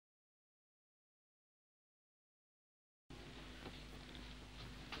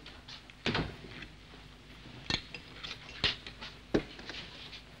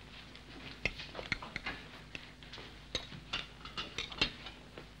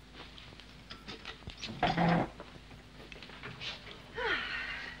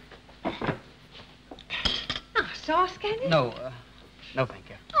sauce, can you? No, no, thank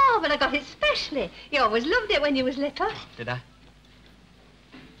you. Oh, but I got it specially. You always loved it when you was little. Did I?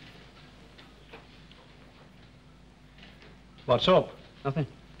 What's up? Nothing.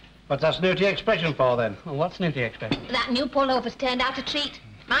 What's that snooty expression for, then? Oh, what's snooty expression? That new pullover's turned out a treat.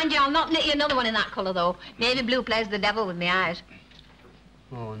 Mind you, I'll not knit you another one in that colour, though. Navy blue plays the devil with my eyes.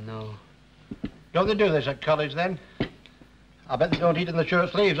 Oh, no. Don't they do this at college, then? I bet they don't eat in the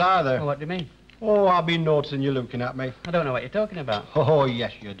shirt sleeves, either. Oh, what do you mean? Oh, I've been noticing you looking at me. I don't know what you're talking about. Oh,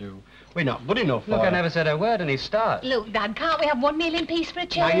 yes, you do. We're not good enough for Look, I you. never said a word, and he starts. Look, Dad, can't we have one meal in peace for a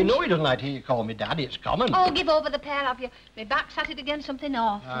change? Now, you know he doesn't like to hear you call me Daddy. It's common. Oh, give over the pair of you. My back's at it against something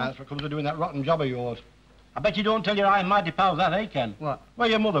awful. That's what comes of doing that rotten job of yours. I bet you don't tell your high and mighty pals that, eh, Ken? What? Where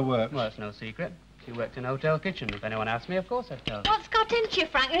your mother works. Well, it's no secret. She worked in a hotel kitchen. If anyone asked me, of course I'd tell them. What's got into you,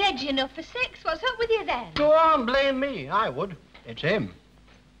 Frank? You're edgy enough for 6. What's up with you, then? Go on, blame me. I would. It's him.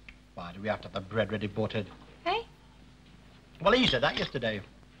 Why do we have to have the bread ready buttered? Hey? Well, he said that yesterday.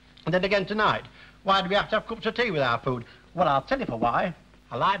 And then again tonight. Why do we have to have cups of tea with our food? Well, I'll tell you for why.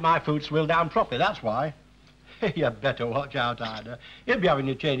 I like my food swilled down properly, that's why. You better watch out, Ida. He'll be having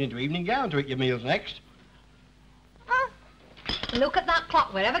you change into evening gown to eat your meals next. Huh? Look at that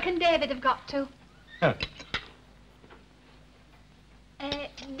clock. Wherever can David have got to? Huh.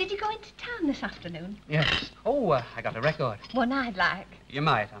 Did you go into town this afternoon? Yes. Oh, I got a record. One I'd like. You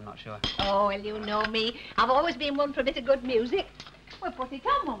might, I'm not sure. Oh, well, you know me. I've always been one for a bit of good music. We'll put it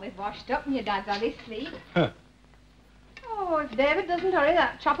on when we've washed up and your dad's on his sleep. Huh. Oh, if David doesn't hurry,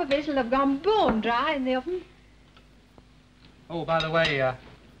 that chop of his will have gone bone dry in the oven. Oh, by the way, I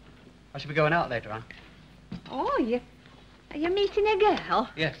should be going out later on. Oh, are you meeting a girl?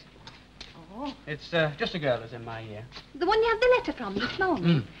 Yes. Oh. It's just a girl who's in my year. The one you had the letter from this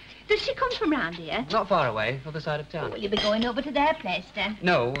morning? Does she come from round here? Not far away, other side of town. Will you be going over to their place, then?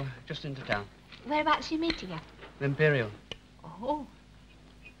 No, just into town. Whereabouts are you meeting her? The Imperial. Oh.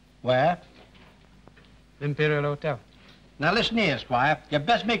 Where? The Imperial Hotel. Now, listen here, Squire. You'd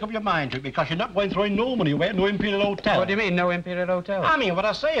best make up your mind to it because you're not going throwing no money away at no Imperial Hotel. What do you mean, no Imperial Hotel? I mean what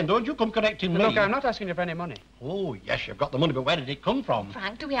I'm saying. Don't you come correcting me. Look, I'm not asking you for any money. Oh, yes, you've got the money, but where did it come from?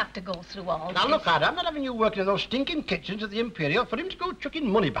 Frank, do we have to go through all Now, this? look, Ida, I'm not having you working in those stinking kitchens at the Imperial for him to go chucking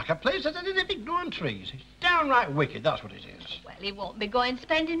money back at places that isn't growing trees. It's downright wicked, that's what it is. Well, he won't be going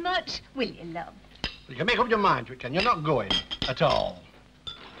spending much, will you, love? You can make up your mind to it, Ken. You're not going at all.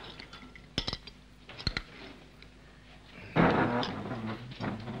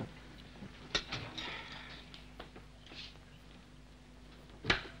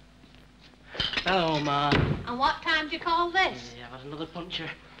 Hello, Ma. And what time do you call this? Yeah, I've had another puncture.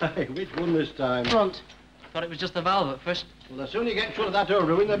 Hey, which one this time? Front. Thought it was just the valve at first. Well, the sooner you get shut of that door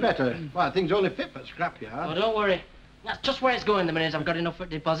ruin, the better. Why, things only fit for scrapyard. Oh, don't worry. That's just where it's going the minute I've got enough for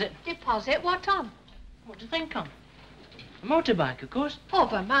deposit. Deposit? What on? What do you think on? A motorbike, of course.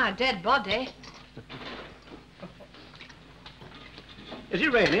 Over my dead body. Is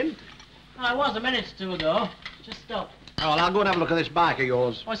it raining? Oh, it was a minute or two ago. Just stopped. Oh, well, I'll go and have a look at this bike of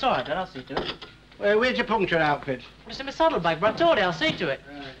yours. Oh, it's all right, Dad. I'll see to it. Where's your puncture outfit? It's in my saddlebag, but I told you I'll see to it.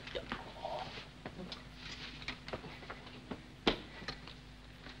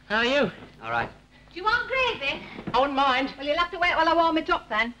 How are you? All right. Do you want gravy? I wouldn't mind. Well, you'll have to wait while I warm it up,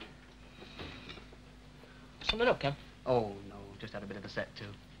 then. Something up, Ken? Oh, no, just had a bit of a set, too.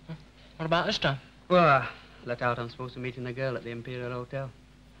 What about this time? Well, let out I'm supposed to be meeting a girl at the Imperial Hotel.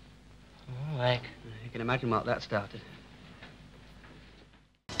 Oh, like. You can imagine what that started.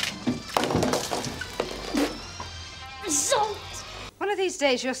 Result! One of these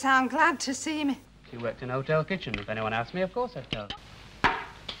days you'll sound glad to see me. She worked in a hotel kitchen. If anyone asked me, of course I'd tell them.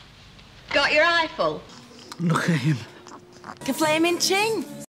 Got your eye full? Look at him. Like a flaming ching.